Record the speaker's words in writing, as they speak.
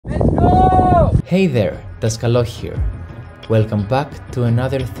Hey there, DASKALO here. Welcome back to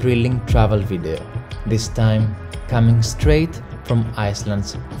another thrilling travel video, this time coming straight from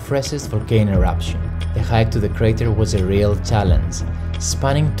Iceland's freshest volcano eruption. The hike to the crater was a real challenge,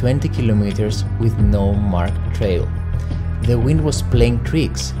 spanning 20 kilometers with no marked trail. The wind was playing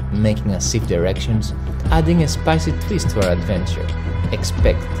tricks, making us shift directions, adding a spicy twist to our adventure.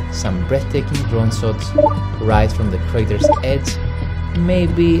 Expect some breathtaking drone shots right from the crater's edge,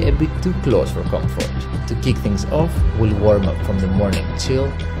 maybe a bit too close for comfort. To kick things off, we'll warm up from the morning chill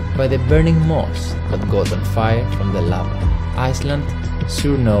by the burning moss that got on fire from the lava. Iceland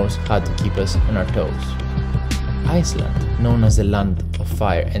sure knows how to keep us on our toes. Iceland, known as the land of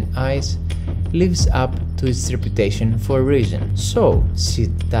fire and ice, lives up to its reputation for a reason. So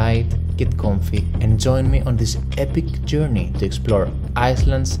sit tight, get comfy and join me on this epic journey to explore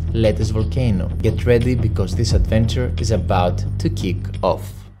Iceland's latest volcano. Get ready because this adventure is about to kick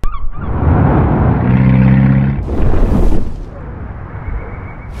off.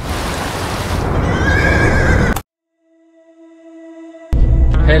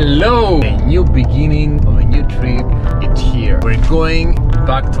 Hello! A new beginning of a new trip, it's here. We're going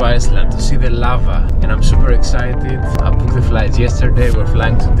back to Iceland to see the lava and I'm super excited. I booked the flights yesterday, we're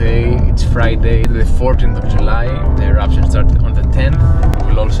flying today. It's Friday, the 14th of July. The eruption started on the 10th.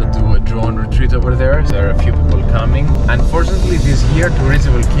 We'll also do a drone retreat over there. There are a few people coming. Unfortunately, this year to reach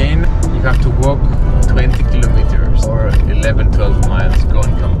the volcano, you have to walk 20 kilometers or 11-12 miles, go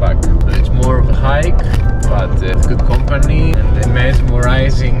and come back. So it's more of a hike, but good company and the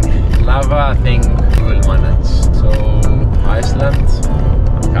mesmerizing lava, I think we will manage. So Iceland,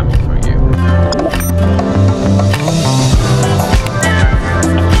 I'm coming for you.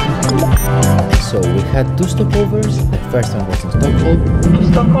 So we had two stopovers. The first one was in Stockholm.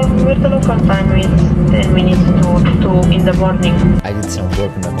 To Stockholm with the local time is 10 minutes to 2 in the morning. I did some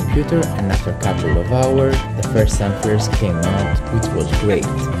work on my computer and after a couple of hours the first sun flares came out, which was great.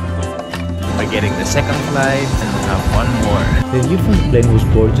 We're getting the second flight and we have one more. The view from the plane was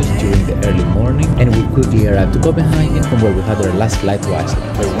gorgeous during the early morning and we quickly arrived to Copenhagen from where we had our last flight to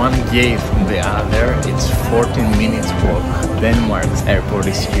Iceland. The one gate from the other, it's 14 minutes walk. Denmark's airport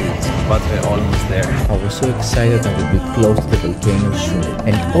is huge, but we're almost there. I was so excited that we'd be close to the volcano soon.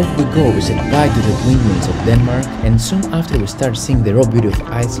 And off we go, we said bye to the windmills of Denmark and soon after we started seeing the raw beauty of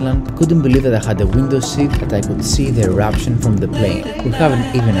Iceland, I couldn't believe that I had a window seat that I could see the eruption from the plane. We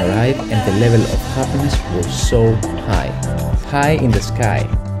haven't even arrived and the level of happiness was so high. High in the sky.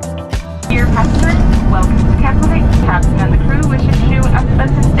 Dear passengers, welcome to the captain. Captain and the crew wishes you a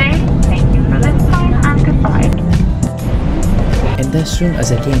pleasant day. Thank you for this time and goodbye. And as soon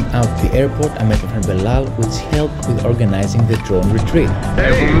as I came out the airport, I met my friend Belal, which helped with organizing the drone retreat.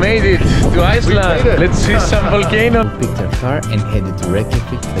 Hey, we made it to Iceland! Let's see some volcano! We picked our car and headed to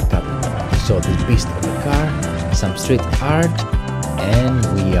Reykjavík, the capital. We saw the beast of the car, some street art, and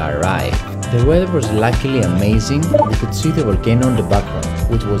we arrived. The weather was luckily amazing. We could see the volcano in the background,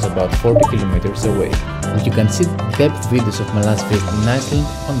 which was about 40 kilometers away. And you can see depth videos of my last visit in Iceland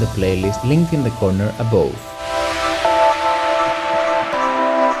on the playlist linked in the corner above.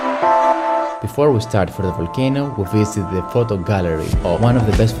 Before we started for the volcano, we visited the photo gallery of one of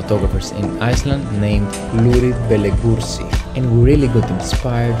the best photographers in Iceland named Litli-Hrútur, and we really got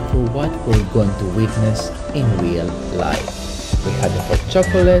inspired for what we're going to witness in real life. We had the hot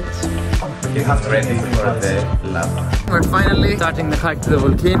chocolate. You have to ready for the lava. We're finally starting the hike to the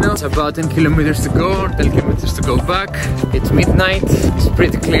volcano. It's about 10 kilometers to go, 10 kilometers to go back. It's midnight. It's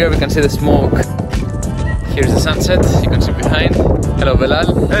pretty clear. We can see the smoke. Here's the sunset. You can see behind. Hello,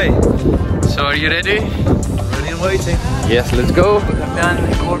 Belal. Hey. So are you ready? Ready and waiting. Yes, let's go. We have done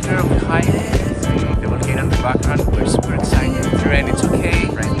a quarter of the hike. The volcano in the background. We're super excited. The rain, it's okay.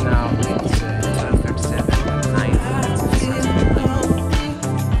 Right now it's 12:37 at night.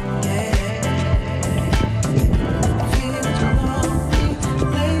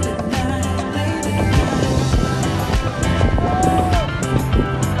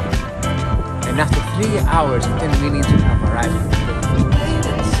 And after 3 hours and 10 minutes we have arrived at the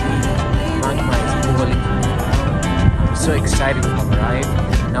magma is bubbling from the ground. I'm so excited we have arrived.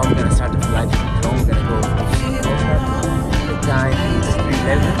 Now we're gonna start the flight from the drone. We're gonna go to the time is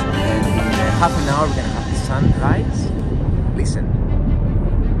 3:11 and in half an hour we're gonna have the sunrise. Listen.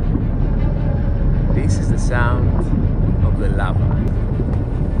 This is the sound of the lava.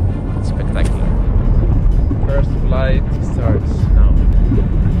 It's spectacular. First flight starts now.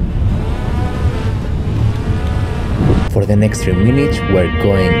 For the next 3 minutes, we're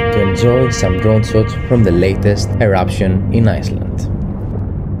going to enjoy some drone shots from the latest eruption in Iceland.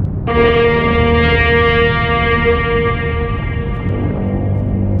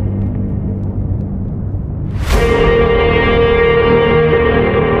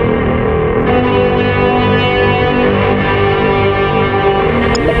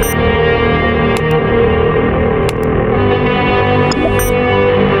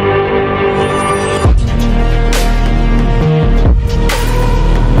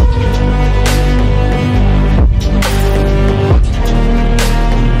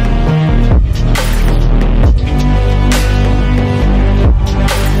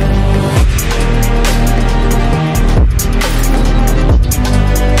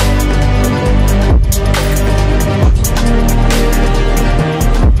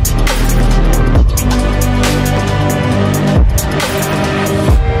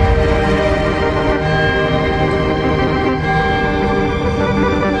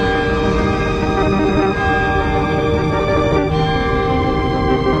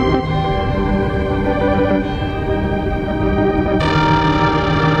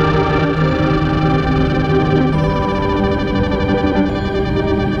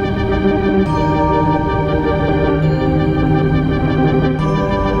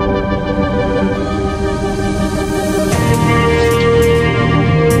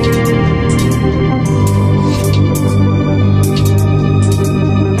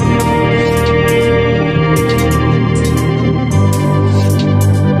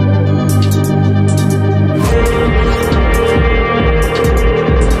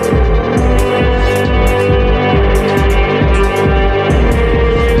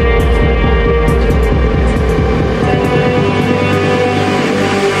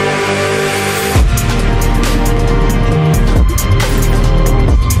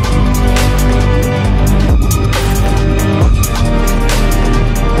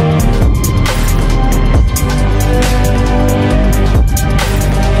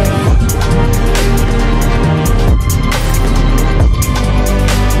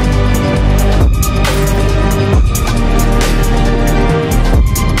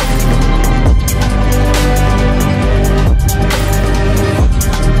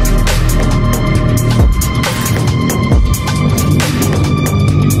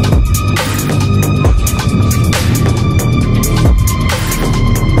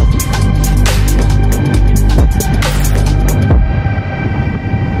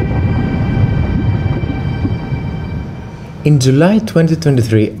 In July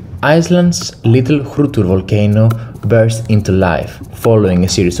 2023, Iceland's Litli-Hrútur volcano burst into life, following a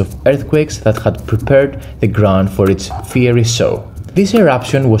series of earthquakes that had prepared the ground for its fiery show. This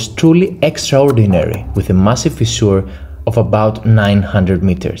eruption was truly extraordinary, with a massive fissure of about 900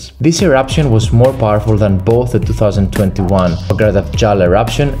 meters. This eruption was more powerful than both the 2021 AGAIN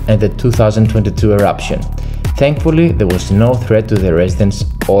eruption and the 2022 eruption. Thankfully, there was no threat to the residents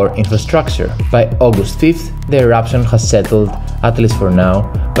or infrastructure. By August 5th, the eruption has settled, at least for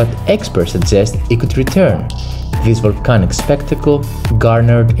now, but experts suggest it could return. This volcanic spectacle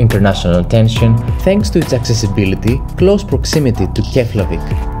garnered international attention thanks to its accessibility, close proximity to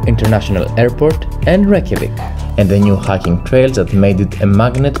Keflavik International Airport and Reykjavík, and the new hiking trails that made it a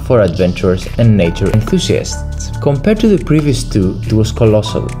magnet for adventurers and nature enthusiasts. Compared to the previous two, it was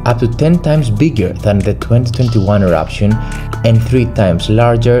colossal, up to 10 times bigger than the 2021 eruption and 3 times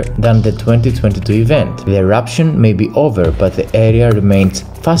larger than the 2022 event. The eruption may be over, but the area remains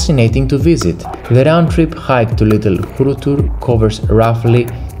fascinating to visit. The round-trip hike to Litli-Hrútur covers roughly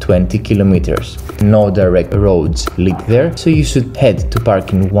 20 kilometers. No direct roads lead there, so you should head to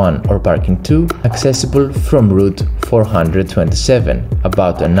parking 1 or parking 2, accessible from route 427,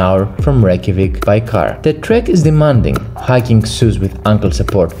 about an hour from Reykjavík by car. The trek is demanding. Hiking shoes with ankle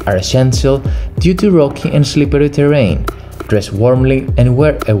support are essential due to rocky and slippery terrain. Dress warmly and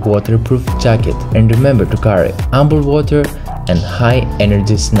wear a waterproof jacket, and remember to carry ample water and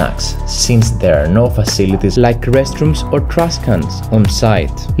high-energy snacks, since there are no facilities like restrooms or trash cans on site.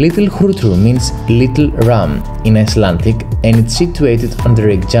 Litli-Hrútur means Little Ram in Icelandic, and it's situated on the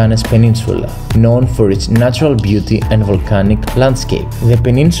Reykjanes Peninsula, known for its natural beauty and volcanic landscape. The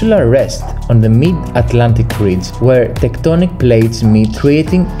peninsula rests on the mid-Atlantic ridge where tectonic plates meet,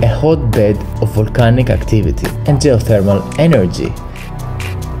 creating a hotbed of volcanic activity and geothermal energy.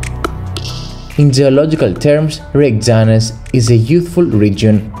 In geological terms, Reykjanes is a youthful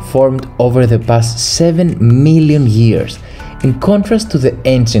region formed over the past 7 million years, in contrast to the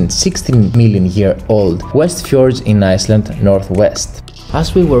ancient 16 million year old West Fjords in Iceland northwest.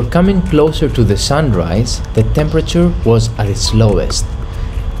 As we were coming closer to the sunrise, the temperature was at its lowest,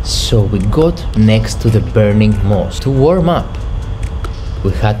 so we got next to the burning moss to warm up.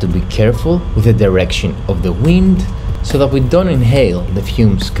 We had to be careful with the direction of the wind so that we don't inhale the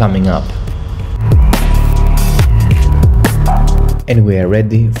fumes coming up. And we are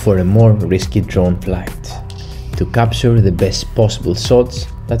ready for a more risky drone flight to capture the best possible shots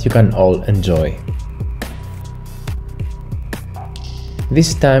that you can all enjoy.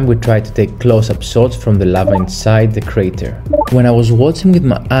 This time we tried to take close-up shots from the lava inside the crater. When I was watching with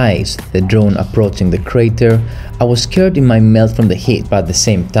my eyes the drone approaching the crater, I was scared it might melt from the heat, but at the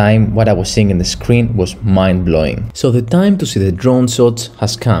same time what I was seeing in the screen was mind-blowing. So the time to see the drone shots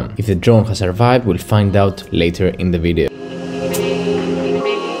has come. If the drone has survived, we'll find out later in the video.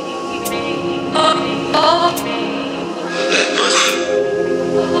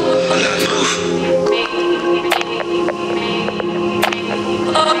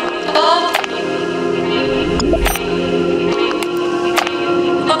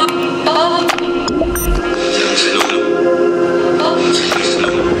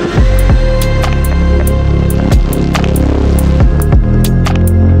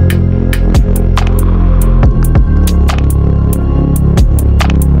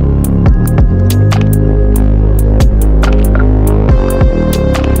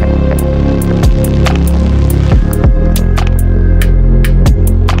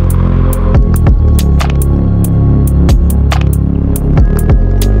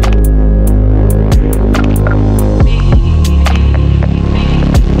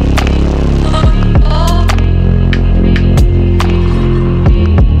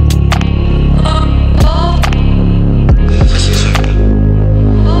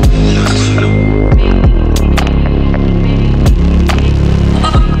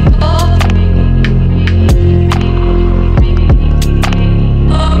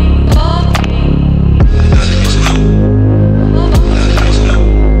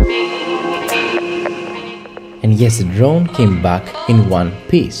 Yes, the drone came back in one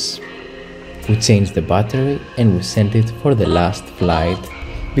piece. We changed the battery and we sent it for the last flight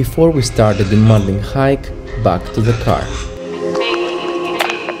before we started the demanding hike back to the car.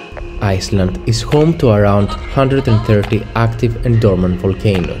 Iceland is home to around 130 active and dormant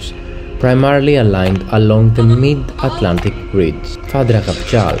volcanoes, primarily aligned along the mid-Atlantic ridge.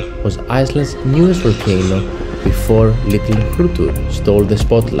 Fagradalsfjall was Iceland's newest volcano before Litli-Hrútur stole the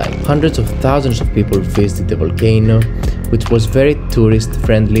spotlight. Hundreds of thousands of people visited the volcano, which was very tourist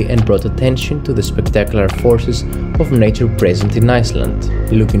friendly and brought attention to the spectacular forces of nature present in Iceland.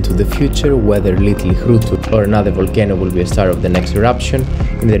 Look into the future whether Litli-Hrútur or another volcano will be a star of the next eruption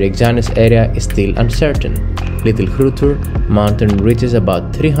in the Reykjavík area is still uncertain. Litli-Hrútur mountain reaches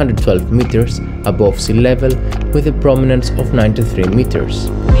about 312 meters above sea level with a prominence of 93 meters.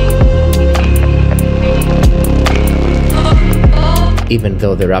 Even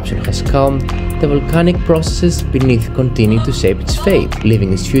though the eruption has calmed, the volcanic processes beneath continue to shape its fate,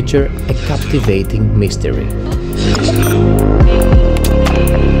 leaving its future a captivating mystery.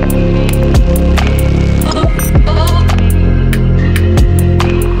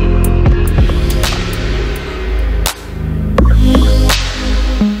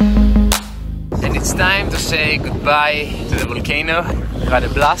 And it's time to say goodbye to the volcano. Had a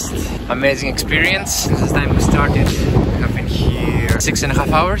blast, amazing experience. Since the time we started, we have been here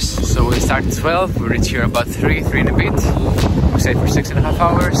 6.5 hours. So we started 12, we reached here about 3 and a bit. We stayed for 6.5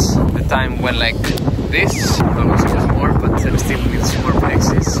 hours. The time went like this. Almost it was more, but still needs more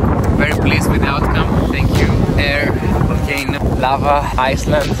places. Very pleased with the outcome. Thank you, air, volcano, lava,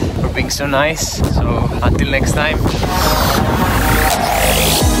 Iceland for being so nice. So until next time.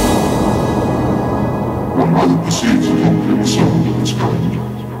 100% don't feel something that's kind.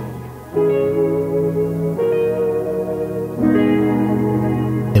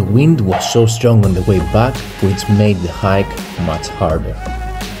 The wind was so strong on the way back, which made the hike much harder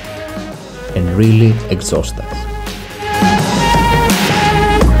and really exhausted us.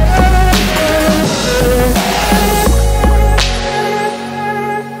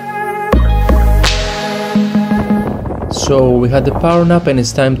 So we had the power nap and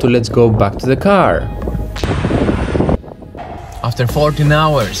it's time to let's go back to the car. After 14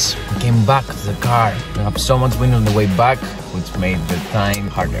 hours, we came back to the car. We have so much wind on the way back, which made the time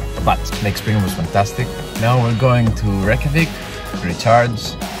harder. But the experience was fantastic. Now we're going to Reykjavík,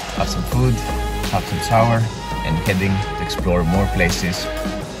 recharge, have some food, have some shower, and heading to explore more places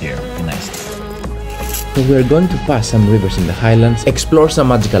here in Iceland. So we're going to pass some rivers in the highlands, explore some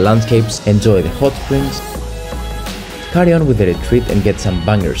magical landscapes, enjoy the hot springs, carry on with the retreat and get some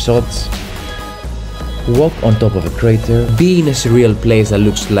banger shots, walk on top of a crater, be in a surreal place that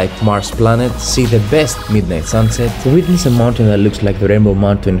looks like Mars planet, see the best midnight sunset, witness a mountain that looks like the Rainbow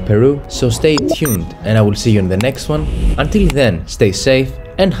Mountain in Peru. So stay tuned and I will see you in the next one. Until then, stay safe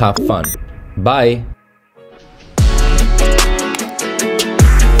and have fun. Bye!